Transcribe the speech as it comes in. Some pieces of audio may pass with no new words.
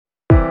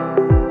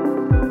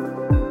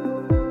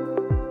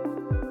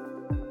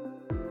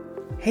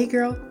Hey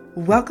girl,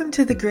 welcome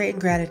to the Grit and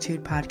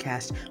Gratitude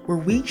podcast, where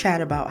we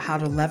chat about how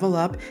to level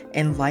up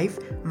in life,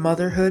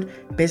 motherhood,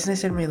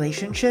 business, and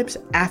relationships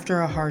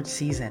after a hard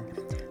season.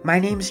 My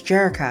name's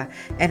Jerica,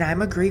 and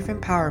I'm a grief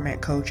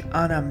empowerment coach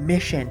on a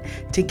mission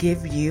to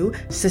give you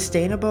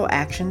sustainable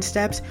action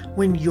steps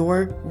when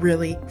you're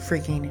really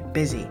freaking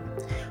busy.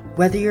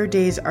 Whether your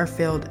days are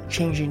filled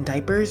changing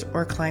diapers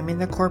or climbing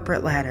the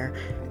corporate ladder,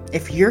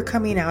 if you're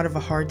coming out of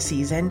a hard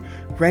season,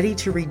 ready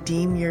to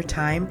redeem your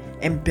time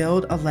and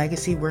build a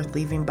legacy worth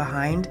leaving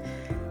behind,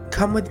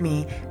 come with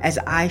me as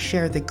I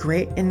share the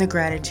grit and the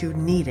gratitude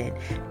needed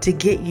to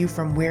get you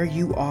from where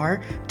you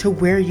are to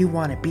where you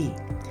want to be.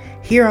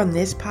 Here on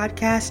this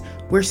podcast,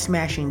 we're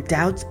smashing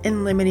doubts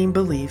and limiting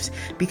beliefs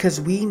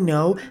because we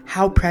know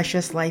how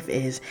precious life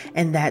is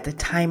and that the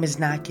time is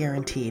not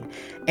guaranteed,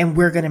 and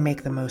we're going to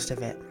make the most of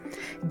it.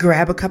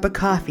 Grab a cup of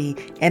coffee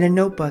and a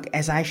notebook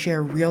as I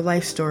share real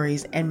life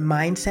stories and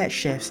mindset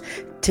shifts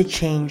to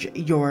change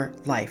your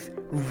life.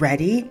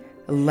 Ready?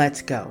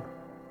 Let's go.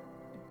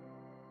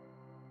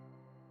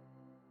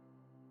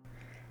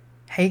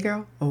 Hey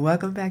girl,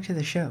 welcome back to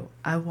the show.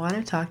 I want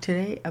to talk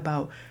today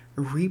about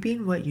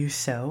reaping what you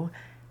sow,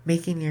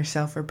 making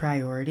yourself a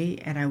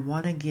priority, and I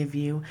want to give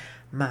you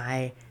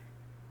my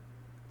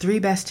 3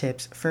 best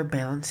tips for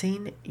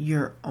balancing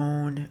your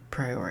own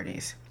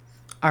priorities.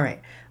 All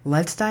right,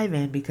 let's dive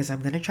in because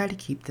I'm going to try to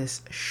keep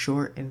this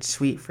short and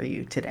sweet for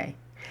you today.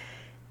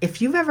 If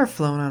you've ever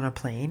flown on a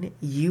plane,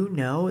 you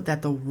know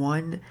that the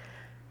one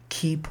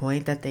key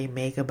point that they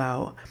make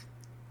about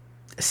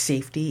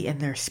safety in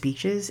their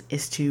speeches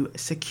is to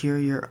secure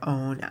your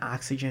own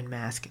oxygen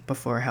mask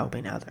before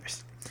helping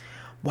others.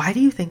 Why do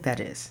you think that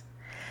is?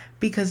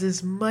 Because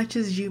as much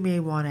as you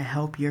may want to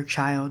help your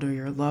child or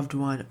your loved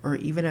one or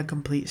even a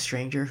complete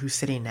stranger who's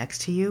sitting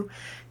next to you,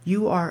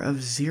 you are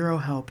of zero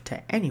help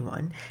to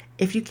anyone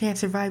if you can't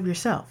survive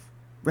yourself,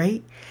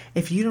 right?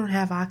 If you don't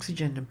have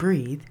oxygen to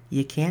breathe,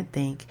 you can't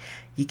think,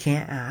 you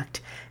can't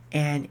act,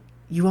 and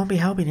you won't be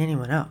helping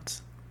anyone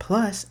else.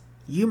 Plus,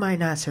 you might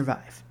not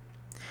survive.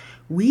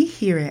 We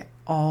hear it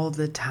all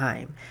the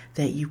time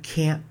that you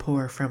can't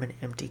pour from an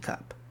empty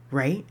cup,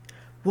 right?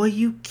 Well,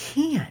 you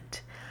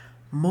can't.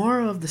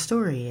 Moral of the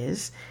story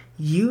is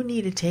you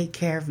need to take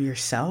care of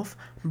yourself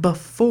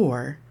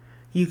before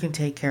you can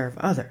take care of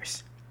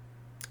others.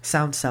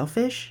 Sound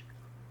selfish?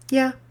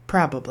 Yeah,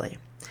 probably.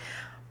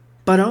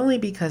 But only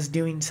because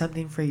doing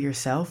something for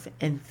yourself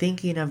and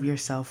thinking of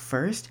yourself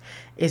first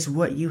is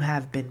what you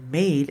have been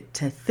made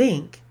to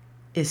think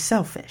is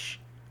selfish.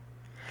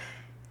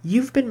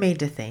 You've been made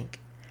to think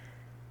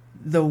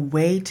the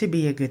way to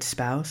be a good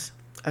spouse,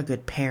 a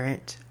good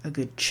parent, a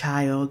good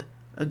child,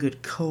 a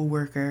good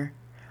coworker,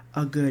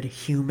 a good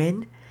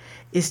human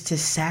is to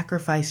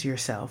sacrifice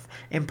yourself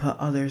and put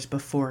others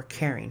before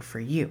caring for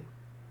you.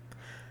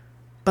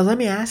 But let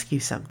me ask you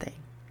something.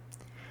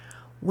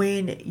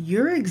 When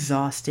you're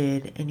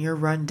exhausted and you're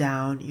run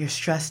down, you're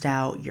stressed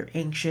out, you're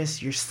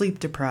anxious, you're sleep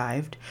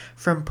deprived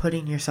from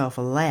putting yourself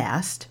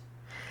last,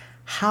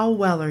 how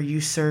well are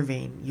you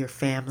serving your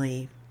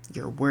family,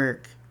 your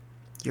work,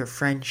 your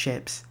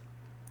friendships?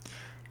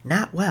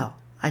 Not well,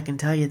 I can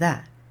tell you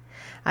that.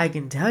 I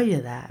can tell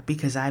you that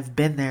because I've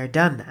been there,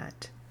 done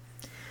that.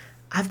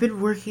 I've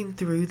been working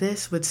through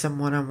this with some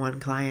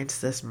one-on-one clients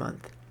this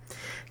month.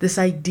 This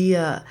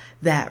idea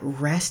that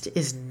rest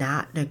is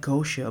not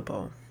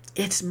negotiable.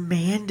 It's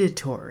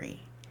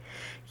mandatory.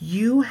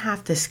 You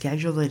have to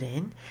schedule it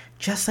in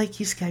just like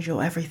you schedule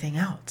everything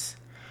else.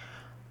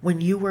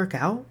 When you work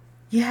out,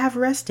 you have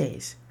rest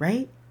days,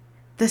 right?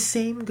 The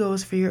same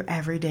goes for your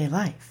everyday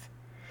life.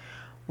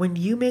 When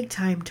you make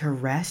time to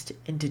rest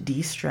and to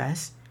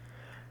de-stress,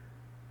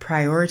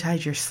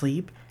 prioritize your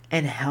sleep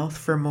and health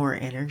for more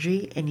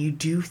energy, and you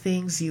do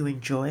things you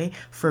enjoy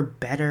for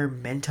better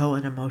mental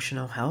and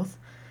emotional health,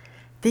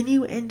 then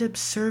you end up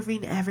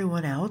serving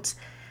everyone else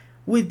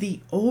with the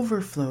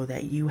overflow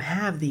that you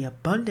have, the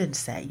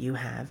abundance that you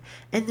have,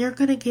 and they're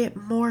going to get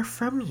more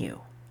from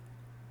you.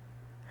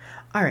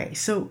 All right,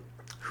 so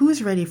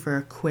who's ready for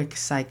a quick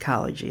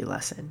psychology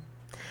lesson?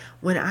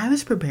 When I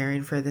was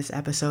preparing for this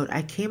episode,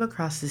 I came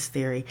across this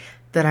theory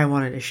that I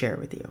wanted to share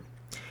with you.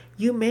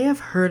 You may have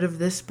heard of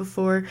this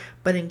before,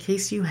 but in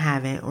case you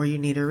haven't or you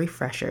need a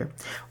refresher,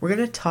 we're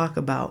going to talk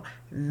about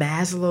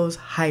Maslow's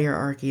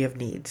hierarchy of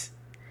needs.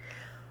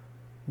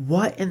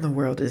 What in the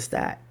world is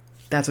that?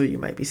 That's what you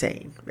might be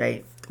saying,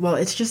 right? Well,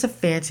 it's just a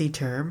fancy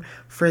term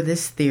for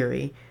this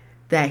theory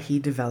that he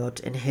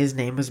developed, and his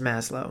name was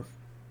Maslow.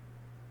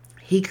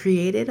 He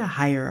created a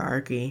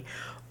hierarchy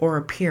or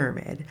a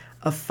pyramid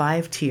of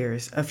 5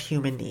 tiers of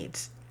human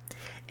needs.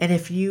 And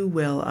if you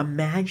will,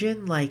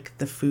 imagine like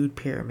the food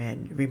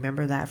pyramid.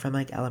 Remember that from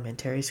like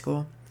elementary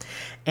school?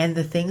 And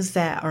the things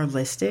that are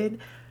listed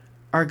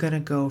are going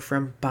to go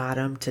from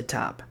bottom to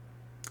top.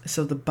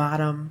 So the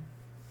bottom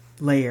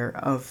layer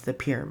of the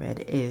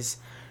pyramid is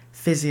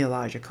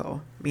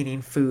physiological,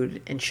 meaning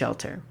food and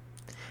shelter.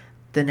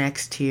 The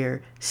next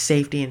tier,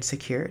 safety and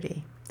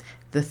security.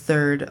 The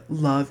third,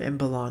 love and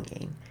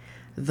belonging.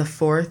 The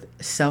fourth,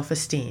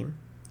 self-esteem.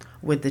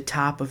 with the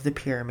top of the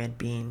pyramid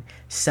being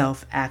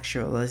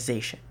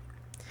self-actualization.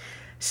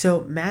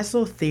 So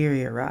Maslow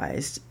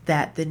theorized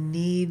that the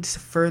needs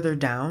further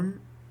down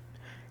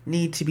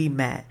need to be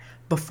met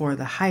before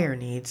the higher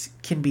needs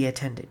can be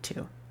attended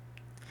to.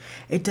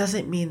 It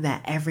doesn't mean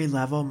that every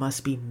level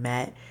must be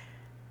met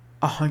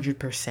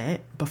 100%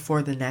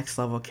 before the next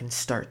level can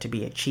start to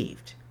be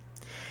achieved.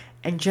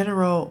 In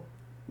general,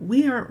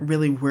 we aren't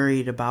really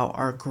worried about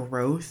our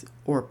growth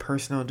or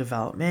personal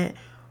development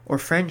or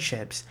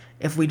friendships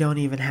if we don't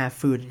even have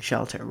food and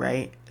shelter,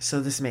 right? So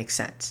this makes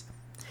sense.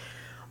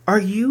 Are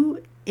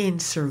you in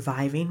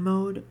surviving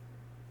mode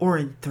or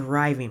in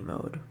thriving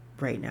mode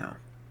right now?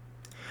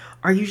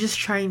 Are you just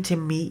trying to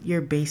meet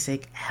your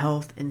basic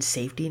health and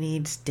safety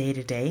needs day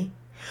to day?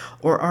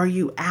 Or are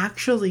you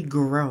actually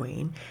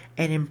growing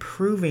and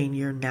improving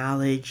your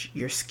knowledge,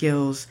 your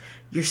skills,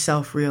 your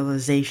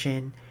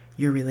self-realization,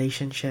 your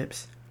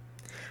relationships?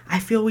 I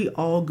feel we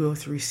all go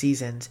through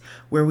seasons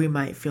where we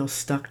might feel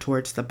stuck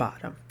towards the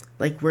bottom,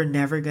 like we're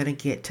never going to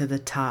get to the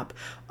top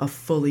of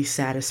fully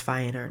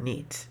satisfying our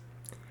needs.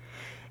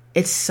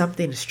 It's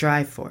something to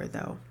strive for,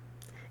 though,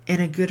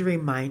 and a good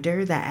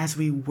reminder that as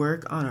we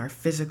work on our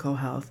physical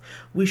health,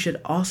 we should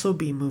also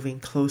be moving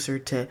closer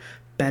to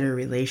better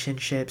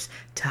relationships,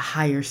 to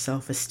higher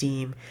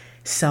self-esteem,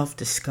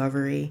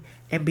 self-discovery,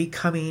 and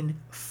becoming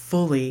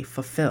fully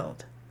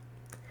fulfilled.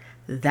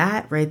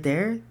 That right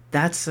there,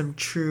 that's some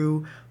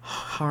true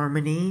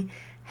harmony,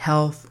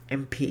 health,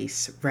 and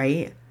peace,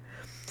 right?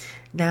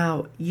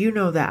 Now, you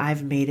know that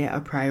I've made it a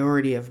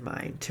priority of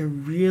mine to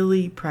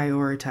really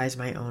prioritize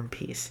my own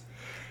peace.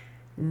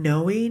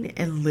 Knowing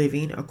and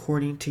living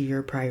according to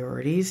your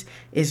priorities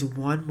is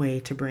one way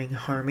to bring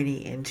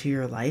harmony into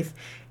your life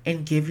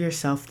and give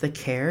yourself the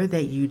care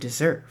that you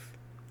deserve.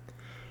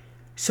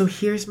 So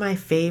here's my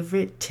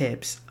favorite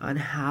tips on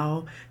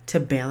how to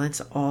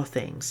balance all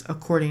things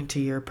according to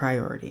your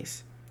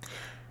priorities.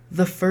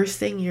 The first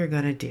thing you're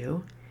going to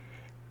do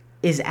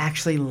is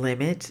actually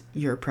limit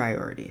your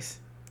priorities.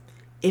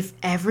 If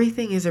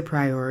everything is a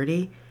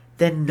priority,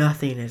 then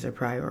nothing is a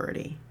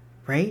priority,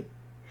 right?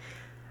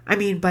 I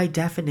mean, by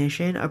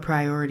definition, a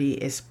priority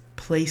is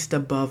placed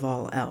above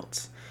all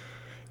else.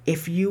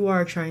 If you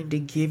are trying to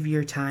give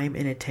your time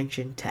and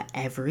attention to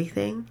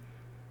everything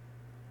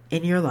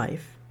in your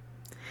life,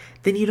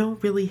 then you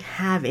don't really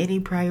have any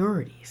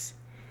priorities.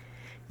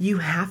 You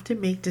have to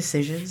make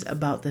decisions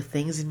about the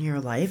things in your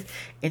life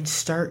and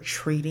start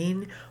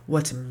treating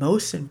what's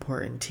most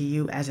important to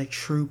you as a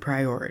true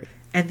priority.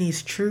 And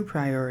these true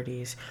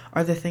priorities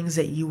are the things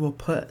that you will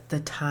put the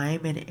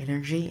time and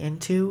energy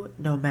into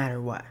no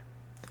matter what.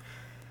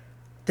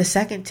 The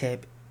second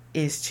tip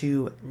is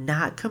to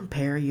not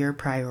compare your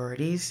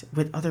priorities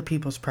with other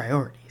people's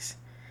priorities.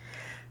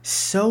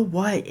 So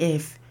what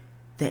if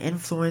the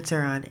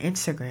influencer on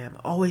Instagram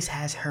always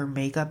has her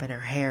makeup and her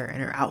hair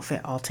and her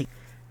outfit all together?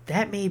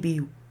 That may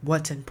be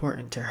what's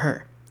important to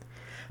her.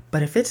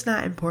 But if it's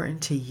not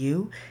important to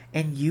you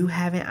and you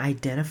haven't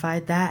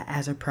identified that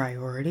as a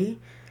priority,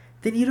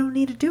 then you don't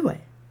need to do it.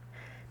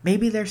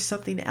 Maybe there's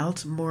something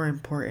else more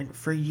important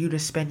for you to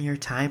spend your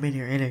time and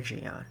your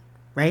energy on,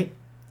 right?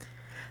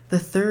 The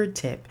third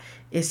tip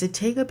is to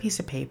take a piece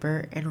of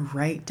paper and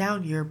write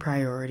down your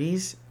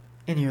priorities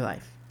in your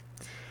life.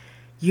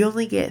 You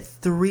only get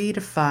 3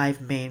 to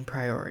 5 main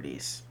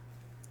priorities.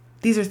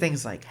 These are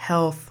things like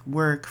health,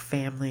 work,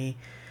 family,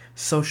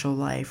 social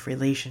life,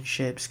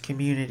 relationships,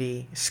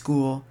 community,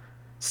 school,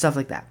 stuff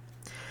like that.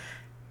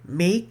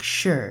 Make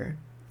sure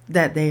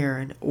that they are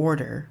in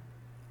order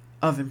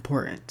of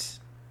importance.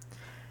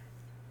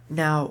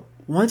 Now,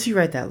 once you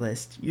write that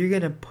list, you're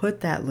going to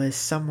put that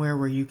list somewhere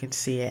where you can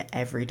see it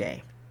every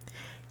day.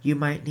 You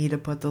might need to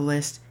put the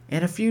list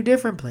in a few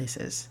different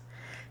places.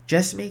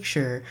 Just make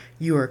sure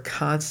you are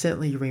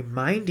constantly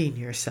reminding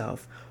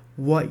yourself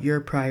what your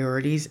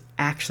priorities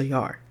actually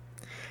are.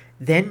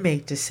 Then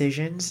make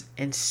decisions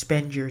and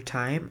spend your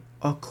time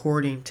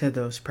according to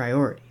those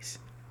priorities.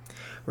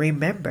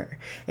 Remember,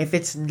 if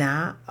it's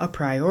not a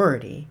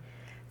priority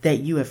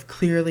that you have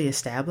clearly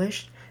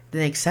established,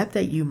 then accept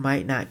that you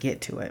might not get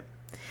to it.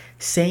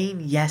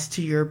 Saying yes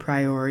to your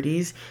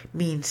priorities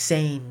means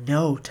saying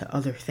no to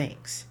other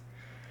things.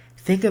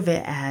 Think of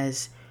it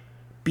as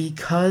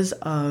because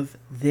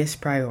this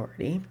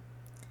priority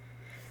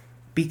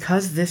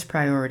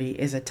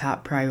is a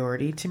top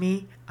priority to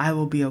me, I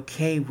will be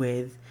okay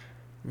with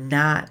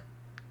not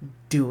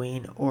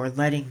doing or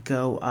letting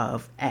go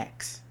of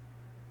X.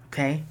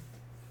 Okay?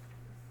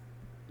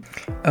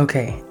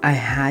 Okay, I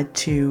had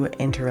to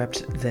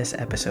interrupt this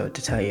episode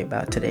to tell you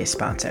about today's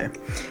sponsor.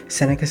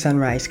 Seneca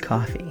Sunrise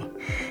Coffee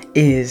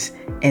is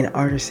an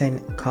artisan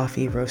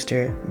coffee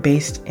roaster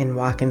based in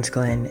Watkins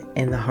Glen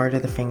in the heart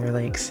of the Finger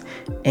Lakes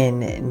in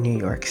New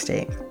York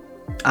State,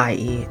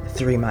 i.e.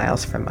 3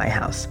 miles from my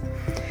house.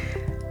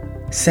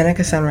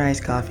 Seneca Sunrise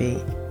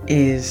Coffee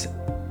is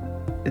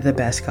the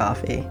best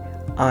coffee,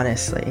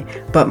 honestly,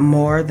 but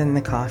more than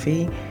the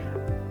coffee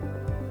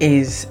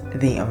is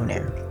the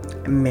owner,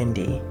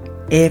 Mindy.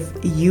 If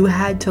you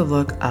had to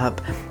look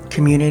up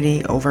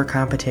community over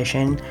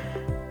competition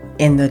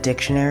in the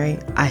dictionary,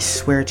 I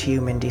swear to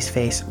you, Mindy's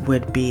face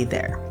would be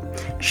there.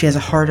 She has a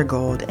heart of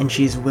gold and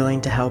she's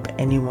willing to help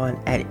anyone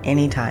at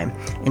any time,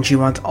 and she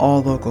wants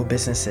all local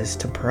businesses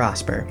to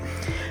prosper.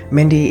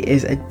 Mindy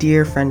is a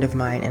dear friend of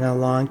mine and a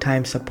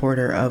longtime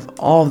supporter of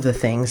all the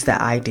things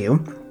that I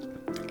do.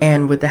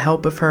 And with the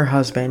help of her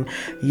husband,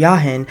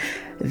 Yahin,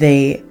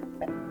 they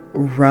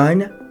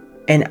run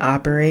and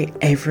operate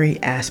every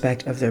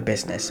aspect of their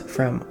business,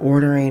 from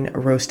ordering,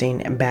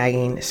 roasting,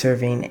 bagging,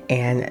 serving,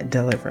 and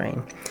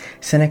delivering.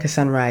 Seneca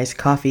Sunrise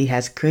Coffee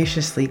has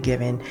graciously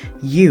given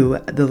you,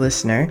 the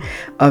listener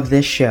of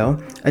this show,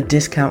 a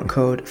discount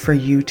code for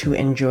you to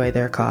enjoy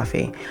their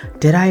coffee.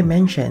 Did I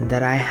mention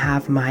that I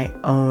have my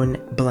own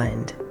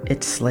blend?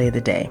 It's Slay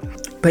the Day.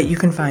 But you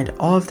can find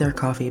all of their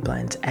coffee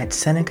blends at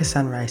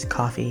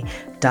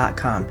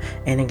senecasunrisecoffee.com.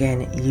 And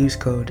again, use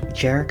code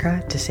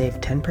JERICA to save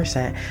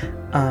 10%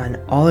 on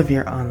all of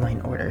your online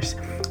orders.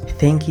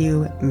 Thank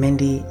you,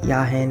 Mindy,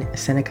 Yahin,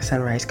 Seneca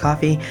Sunrise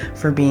Coffee,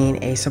 for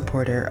being a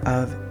supporter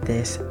of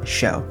this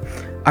show.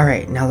 All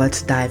right, now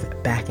let's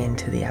dive back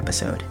into the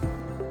episode.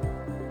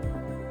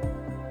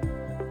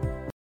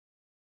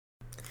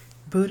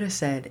 Buddha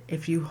said,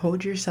 if you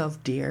hold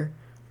yourself dear,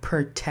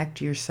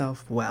 protect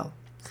yourself well.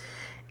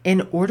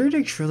 In order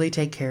to truly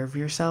take care of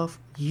yourself,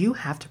 you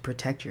have to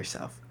protect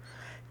yourself.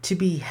 To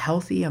be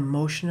healthy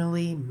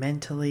emotionally,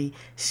 mentally,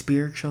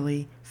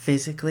 spiritually,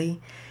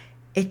 physically,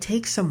 it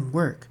takes some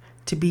work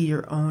to be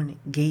your own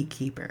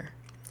gatekeeper.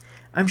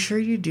 I'm sure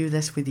you do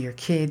this with your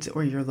kids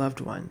or your loved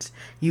ones.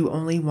 You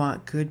only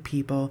want good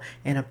people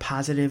and a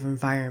positive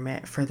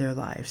environment for their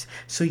lives,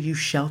 so you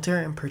shelter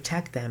and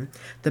protect them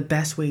the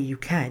best way you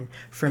can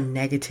from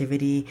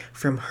negativity,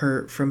 from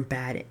hurt, from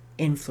bad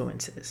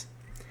influences.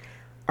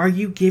 Are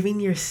you giving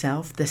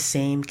yourself the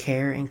same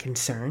care and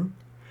concern?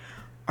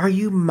 Are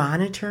you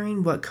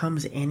monitoring what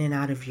comes in and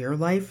out of your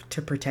life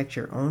to protect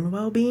your own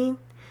well-being?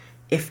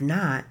 If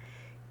not,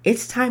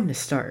 it's time to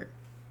start.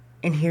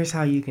 And here's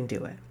how you can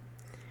do it.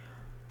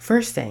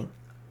 First thing,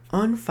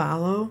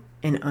 unfollow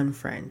and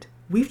unfriend.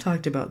 We've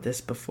talked about this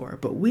before,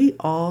 but we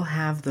all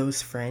have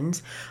those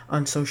friends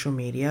on social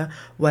media,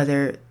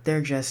 whether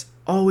they're just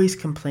always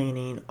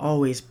complaining,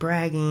 always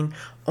bragging,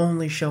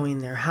 only showing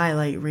their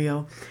highlight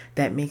reel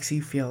that makes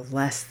you feel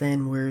less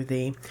than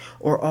worthy,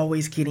 or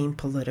always getting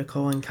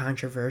political and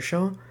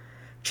controversial.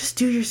 Just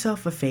do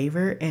yourself a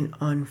favor and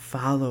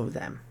unfollow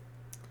them.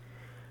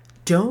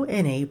 Don't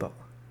enable.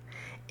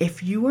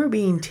 If you are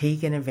being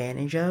taken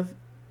advantage of,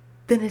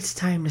 then it's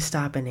time to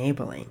stop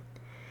enabling.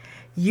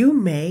 You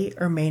may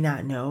or may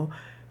not know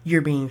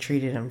you're being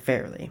treated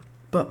unfairly,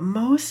 but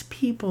most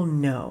people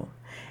know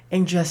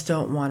and just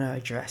don't want to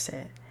address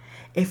it.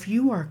 If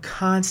you are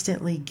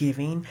constantly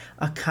giving,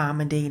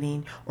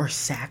 accommodating, or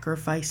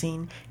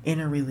sacrificing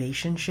in a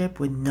relationship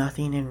with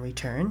nothing in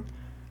return,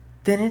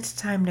 then it's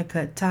time to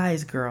cut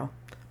ties, girl.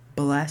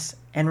 Bless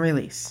and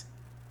release.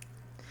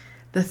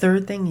 The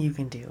third thing you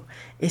can do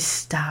is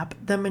stop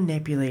the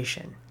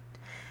manipulation.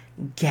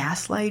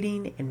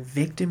 Gaslighting and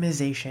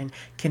victimization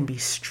can be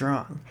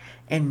strong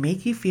and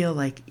make you feel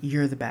like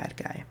you're the bad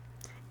guy.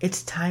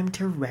 It's time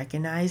to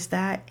recognize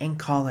that and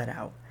call it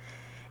out.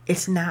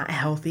 It's not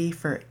healthy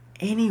for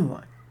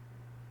anyone.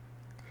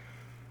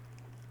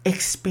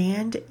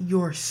 Expand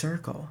your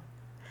circle.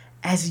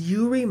 As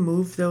you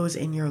remove those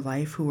in your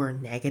life who are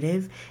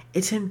negative,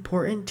 it's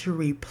important to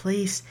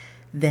replace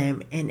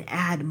them and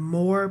add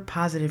more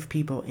positive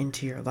people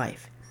into your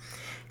life.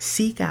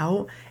 Seek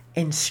out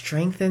and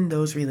strengthen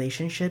those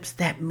relationships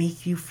that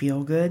make you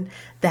feel good,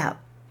 that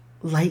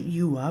light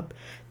you up,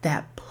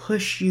 that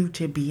push you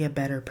to be a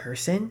better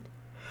person,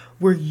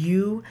 where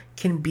you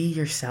can be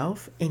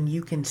yourself and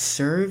you can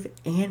serve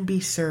and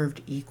be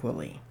served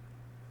equally.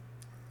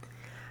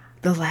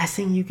 The last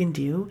thing you can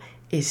do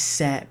is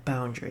set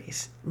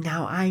boundaries.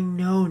 Now, I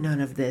know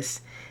none of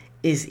this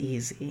is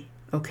easy,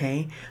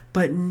 okay?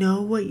 But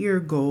know what your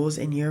goals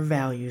and your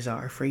values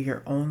are for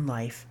your own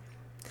life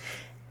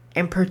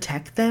and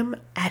protect them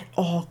at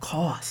all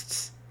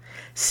costs.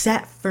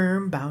 Set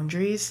firm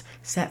boundaries,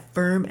 set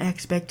firm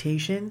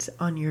expectations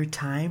on your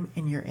time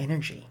and your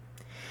energy.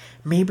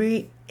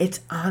 Maybe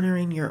it's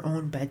honoring your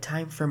own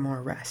bedtime for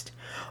more rest,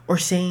 or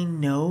saying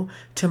no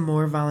to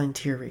more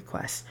volunteer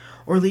requests,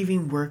 or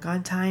leaving work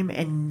on time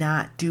and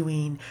not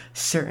doing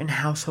certain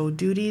household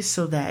duties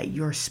so that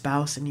your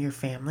spouse and your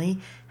family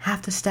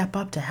have to step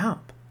up to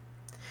help.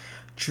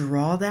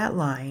 Draw that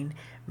line,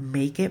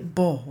 make it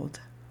bold,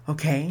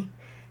 okay?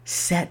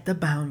 Set the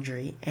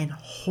boundary and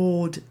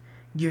hold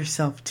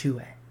yourself to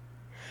it.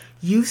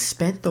 You've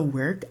spent the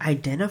work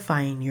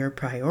identifying your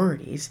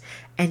priorities,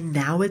 and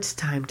now it's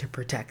time to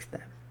protect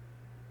them.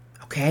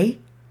 Okay?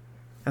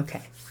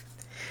 Okay.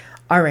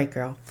 All right,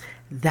 girl.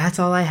 That's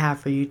all I have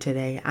for you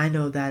today. I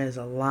know that is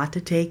a lot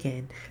to take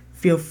in.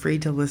 Feel free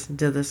to listen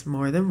to this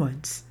more than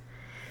once.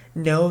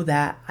 Know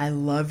that I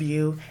love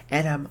you,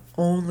 and I'm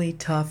only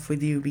tough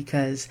with you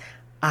because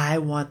I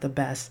want the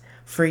best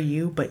for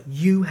you, but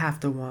you have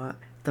to want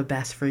the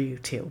best for you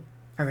too.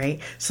 All right?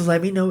 So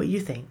let me know what you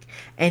think,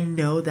 and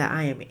know that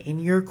I am in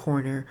your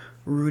corner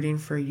rooting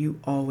for you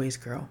always,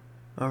 girl.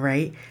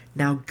 Alright?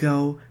 Now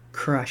go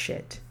crush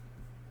it.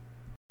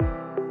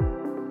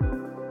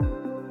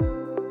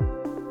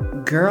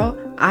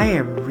 Girl, I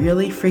am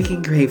really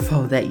freaking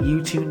grateful that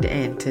you tuned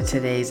in to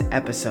today's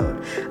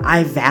episode.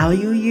 I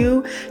value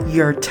you,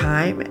 your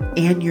time,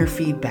 and your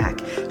feedback.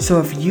 So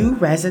if you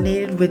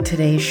resonated with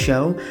today's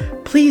show,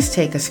 please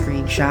take a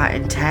screenshot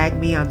and tag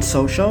me on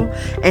social,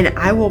 and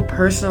I will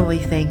personally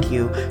thank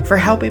you for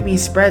helping me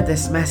spread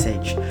this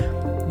message.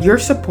 Your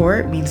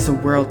support means the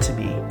world to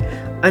me.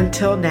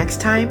 Until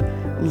next time,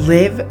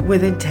 live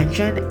with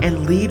intention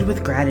and lead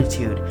with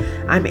gratitude.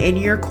 I'm in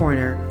your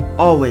corner,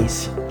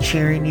 always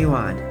cheering you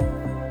on.